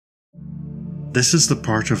This is the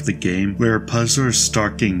part of the game where puzzles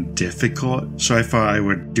start getting difficult, so I thought I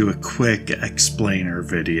would do a quick explainer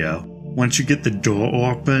video. Once you get the door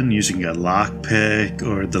open using a lockpick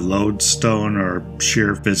or the lodestone or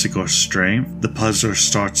sheer physical strength, the puzzle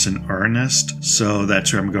starts in earnest, so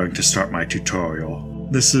that's where I'm going to start my tutorial.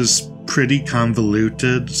 This is pretty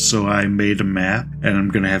convoluted, so I made a map and I'm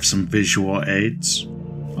going to have some visual aids.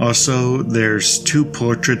 Also, there's two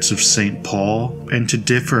portraits of St. Paul, and to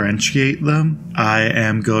differentiate them, I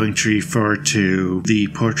am going to refer to the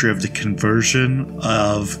portrait of the conversion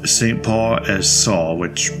of St. Paul as Saul,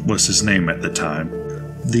 which was his name at the time.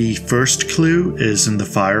 The first clue is in the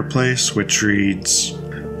fireplace, which reads,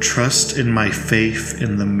 "Trust in my faith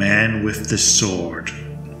in the man with the sword."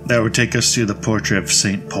 That would take us to the portrait of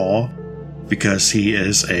St. Paul, because he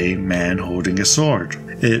is a man holding a sword.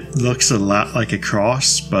 It looks a lot like a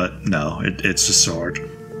cross, but no, it's a sword.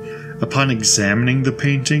 Upon examining the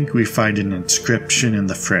painting, we find an inscription in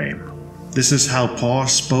the frame. This is how Paul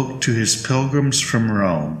spoke to his pilgrims from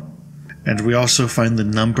Rome. And we also find the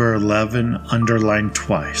number 11 underlined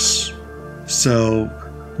twice. So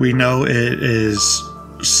we know it is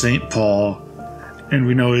St. Paul, and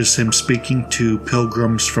we know it is him speaking to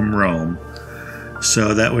pilgrims from Rome.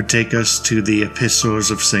 So that would take us to the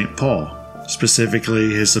epistles of St. Paul,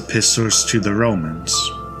 specifically his epistles to the Romans.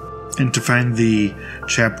 And to find the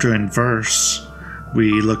chapter and verse,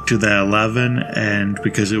 we look to the 11, and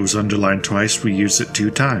because it was underlined twice, we use it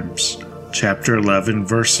 2 times. Chapter 11,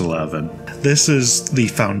 verse 11. This is the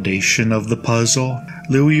foundation of the puzzle.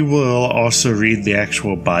 Louis will also read the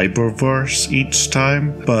actual Bible verse each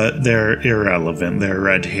time, but they're irrelevant, they're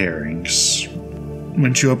red herrings.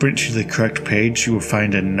 Once you open it to the correct page, you will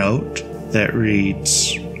find a note that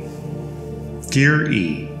reads, "Dear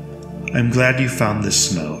E, I'm glad you found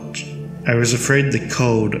this note. I was afraid the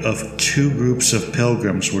code of 2 groups of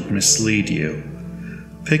pilgrims would mislead you.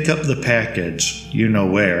 Pick up the package, you know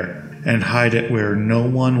where, and hide it where no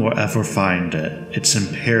one will ever find it. It's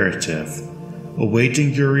imperative.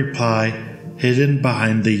 Awaiting your reply, hidden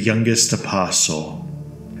behind the youngest apostle."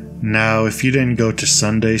 Now, if you didn't go to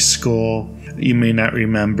Sunday school, you may not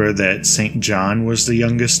remember that St. John was the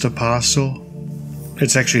youngest apostle.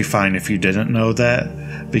 It's actually fine if you didn't know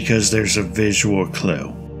that, because there's a visual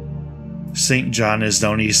clue. St. John is the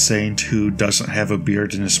only saint who doesn't have a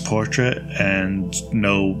beard in his portrait, and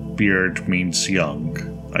no beard means young,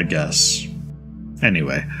 I guess.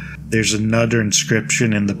 Anyway, there's another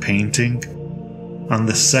inscription in the painting. "On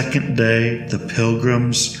the 2nd day, the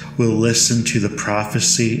pilgrims will listen to the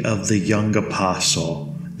prophecy of the young apostle.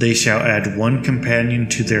 They shall add 1 companion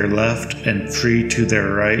to their left and 3 to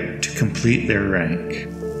their right to complete their rank."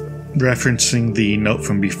 Referencing the note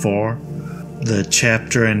from before, the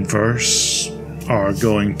chapter and verse are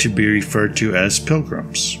going to be referred to as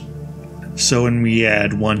pilgrims. So when we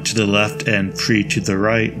add 1 to the left and 3 to the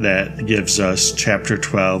right, that gives us chapter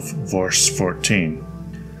 12, verse 14.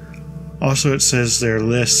 Also, it says they're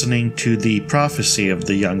listening to the prophecy of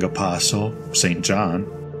the young apostle, St. John.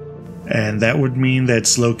 And that would mean that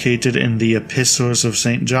it's located in the epistles of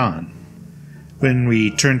St. John. When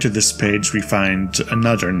we turn to this page, we find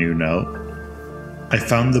another new note. "I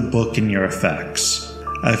found the book in your effects.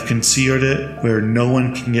 I've concealed it where no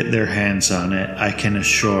one can get their hands on it, I can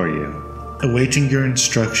assure you. Awaiting your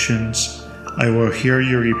instructions, I will hear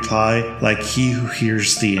your reply like he who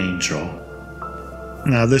hears the angel."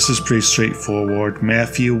 Now this is pretty straightforward.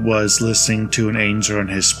 Matthew was listening to an angel in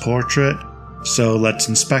his portrait, so let's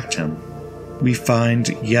inspect him. We find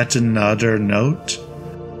yet another note.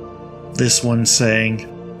 This one saying,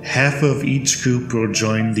 "Half of each group will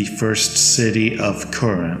join the first city of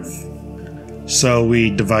Corinth." So we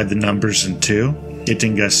divide the numbers in 2,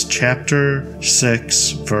 getting us chapter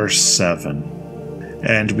 6, verse 7.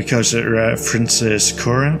 And because it references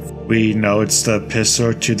Corinth, we know it's the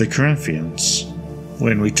epistle to the Corinthians.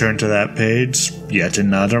 When we turn to that page, yet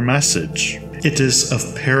another message. "It is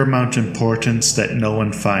of paramount importance that no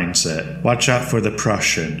one finds it. Watch out for the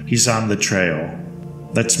Prussian. He's on the trail.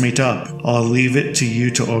 Let's meet up. I'll leave it to you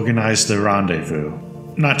to organize the rendezvous.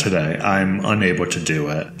 Not today. I'm unable to do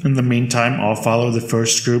it. In the meantime, I'll follow the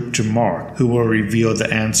first group to Mark, who will reveal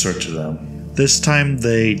the answer to them." This time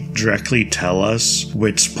they directly tell us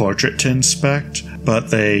which portrait to inspect,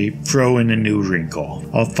 but they throw in a new wrinkle.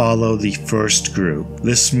 I'll follow the first group.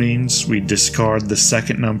 This means we discard the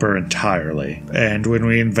second number entirely. And when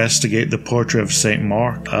we investigate the portrait of St.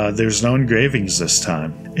 Mark, there's no engravings this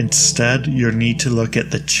time. Instead, you'll need to look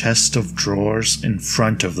at the chest of drawers in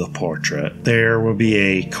front of the portrait. There will be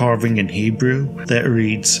a carving in Hebrew that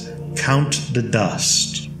reads, "Count the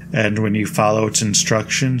dust." And when you follow its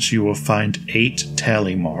instructions, you will find 8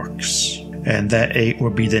 tally marks. and that 8 will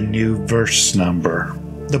be the new verse number.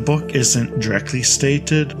 The book isn't directly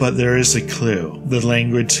stated, but there is a clue. The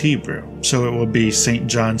language Hebrew. So it will be St.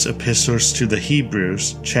 John's Epistles to the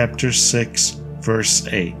Hebrews, chapter 6, verse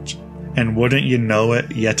 8. And wouldn't you know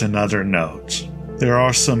it, yet another note. There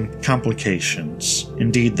are some complications.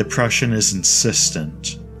 Indeed, the Prussian is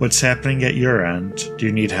insistent. What's happening at your end? Do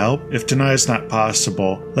you need help? If tonight is not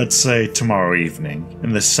possible, let's say tomorrow evening,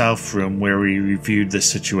 in the south room where we reviewed the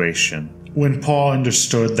situation. When Paul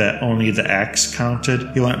understood that only the axe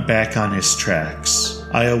counted, he went back on his tracks.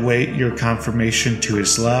 I await your confirmation to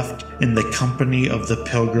his left in the company of the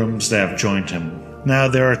pilgrims that have joined him. Now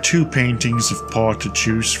there are 2 paintings of Paul to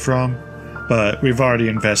choose from, but we've already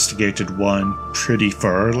investigated one pretty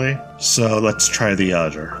thoroughly, so let's try the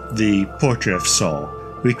other, the Portrait of Saul.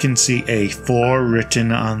 We can see a 4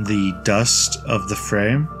 written on the dust of the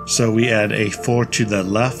frame, so we add a 4 to the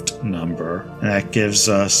left number, and that gives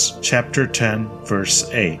us chapter 10, verse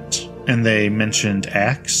 8. And they mentioned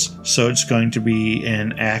Acts, so it's going to be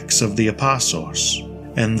in Acts of the Apostles.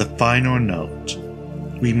 And the final note,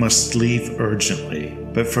 we must leave urgently,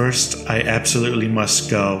 but first I absolutely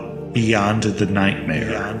must go beyond the nightmare.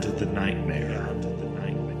 Beyond the nightmare.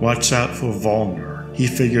 Watch out for Volner. He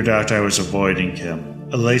figured out I was avoiding him.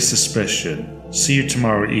 Allay suspicion. See you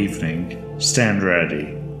tomorrow evening. Stand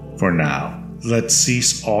ready. For now, let's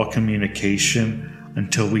cease all communication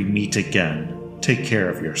until we meet again. Take care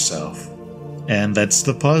of yourself. And that's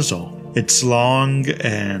the puzzle. It's long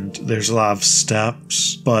and there's a lot of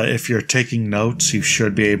steps, but if you're taking notes, you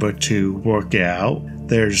should be able to work it out.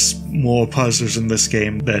 There's more puzzles in this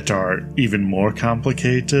game that are even more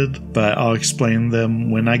complicated, but I'll explain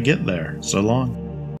them when I get there. So long.